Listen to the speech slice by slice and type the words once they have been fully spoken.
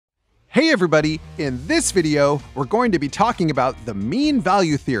Hey everybody, in this video, we're going to be talking about the mean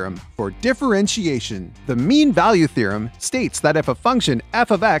value theorem for differentiation. The mean value theorem states that if a function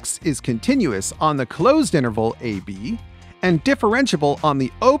f of x is continuous on the closed interval ab and differentiable on the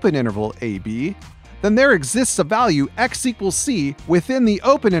open interval ab, then there exists a value x equals c within the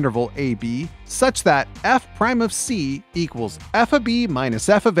open interval ab such that f prime of c equals f of b minus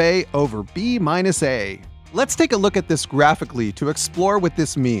f of a over b minus a. Let's take a look at this graphically to explore what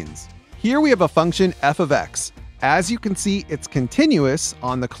this means. Here we have a function f of x. As you can see, it's continuous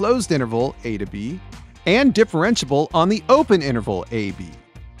on the closed interval a to b and differentiable on the open interval ab.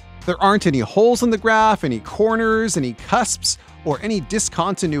 There aren't any holes in the graph, any corners, any cusps, or any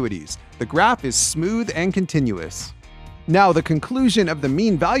discontinuities. The graph is smooth and continuous. Now, the conclusion of the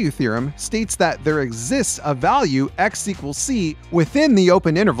mean value theorem states that there exists a value x equals c within the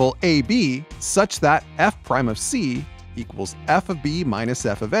open interval ab such that f prime of c equals f of b minus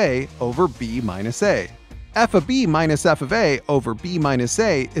f of a over b minus a. F of b minus f of a over b minus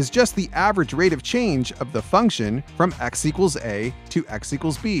a is just the average rate of change of the function from x equals a to x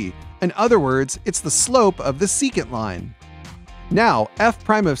equals b. In other words, it's the slope of the secant line. Now, f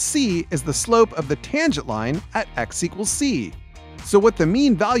prime of c is the slope of the tangent line at x equals c. So what the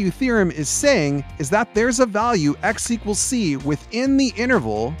mean value theorem is saying is that there's a value x equals c within the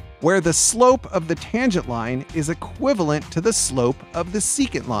interval where the slope of the tangent line is equivalent to the slope of the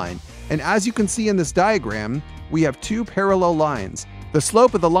secant line. And as you can see in this diagram, we have two parallel lines. The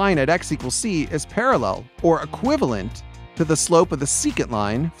slope of the line at x equals c is parallel, or equivalent, to the slope of the secant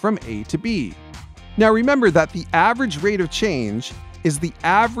line from a to b. Now remember that the average rate of change is the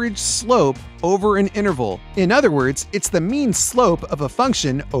average slope over an interval. In other words, it's the mean slope of a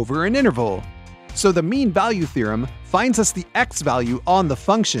function over an interval. So the mean value theorem finds us the x value on the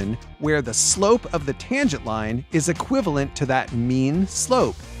function where the slope of the tangent line is equivalent to that mean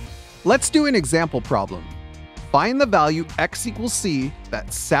slope. Let's do an example problem. Find the value x equals c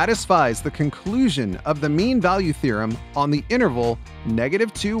that satisfies the conclusion of the mean value theorem on the interval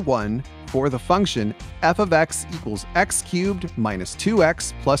 -2, 1 for the function f of x equals x cubed minus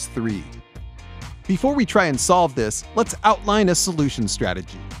 2x plus 3. Before we try and solve this, let's outline a solution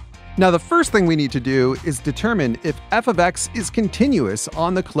strategy. Now, the first thing we need to do is determine if f of x is continuous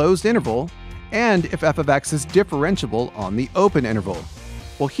on the closed interval and if f of x is differentiable on the open interval.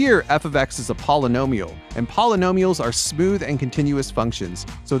 Well, here f of x is a polynomial, and polynomials are smooth and continuous functions,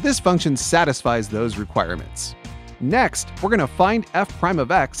 so this function satisfies those requirements. Next, we're going to find f prime of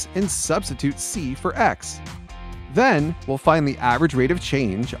x and substitute c for x. Then, we'll find the average rate of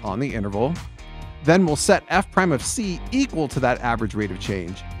change on the interval. Then we'll set f prime of c equal to that average rate of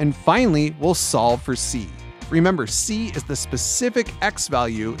change. And finally, we'll solve for c. Remember, c is the specific x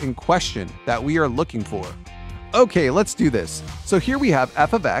value in question that we are looking for. Okay, let's do this. So here we have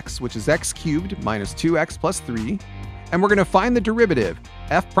f of x, which is x cubed minus 2x plus 3. And we're going to find the derivative,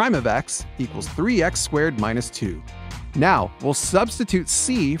 f prime of x equals 3x squared minus 2. Now, we'll substitute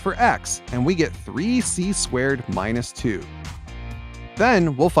c for x, and we get 3c squared minus 2.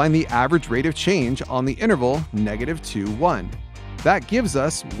 Then we'll find the average rate of change on the interval -2, 1. That gives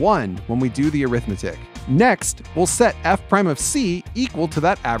us 1 when we do the arithmetic. Next, we'll set f prime of c equal to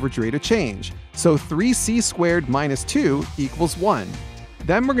that average rate of change. So 3c squared minus 2 equals 1.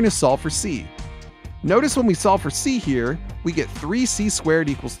 Then we're going to solve for c. Notice when we solve for c here, we get 3c squared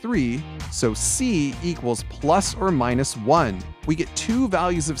equals 3, so c equals plus or minus 1. We get two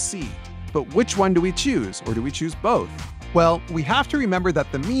values of c. But which one do we choose, or do we choose both? Well, we have to remember that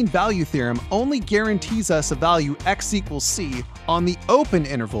the mean value theorem only guarantees us a value x equals c on the open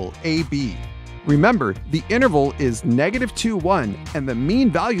interval ab. Remember, the interval is -2, 1, and the mean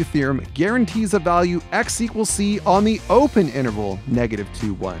value theorem guarantees a value x equals c on the open interval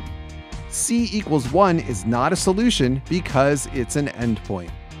 -2, 1. c equals 1 is not a solution because it's an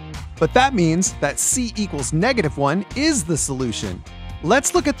endpoint. But that means that c equals -1 is the solution.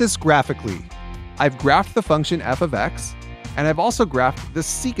 Let's look at this graphically. I've graphed the function f of x, and I've also graphed the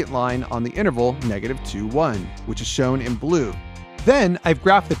secant line on the interval -2, 1, which is shown in blue. Then I've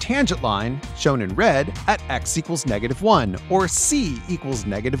graphed the tangent line, shown in red, at x equals -1, or c equals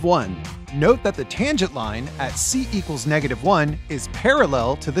 -1. Note that the tangent line at c equals -1 is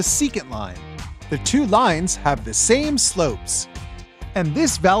parallel to the secant line. The two lines have the same slopes. And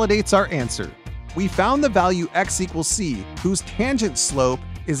this validates our answer. We found the value x equals c, whose tangent slope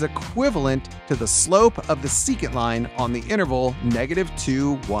is equivalent to the slope of the secant line on the interval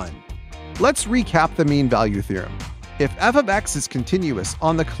 -2, 1. Let's recap the mean value theorem. If f of x is continuous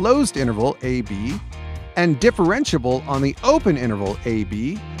on the closed interval ab and differentiable on the open interval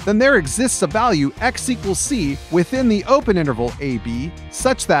AB, then there exists a value x equals c within the open interval AB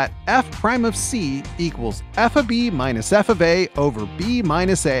such that f prime of c equals f of b minus f of a over b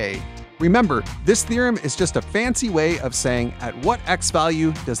minus a. Remember, this theorem is just a fancy way of saying at what x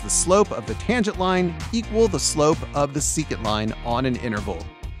value does the slope of the tangent line equal the slope of the secant line on an interval.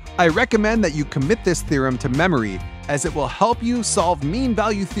 I recommend that you commit this theorem to memory as it will help you solve mean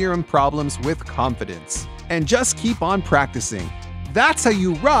value theorem problems with confidence. And just keep on practicing. That's how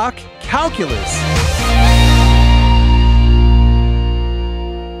you rock calculus!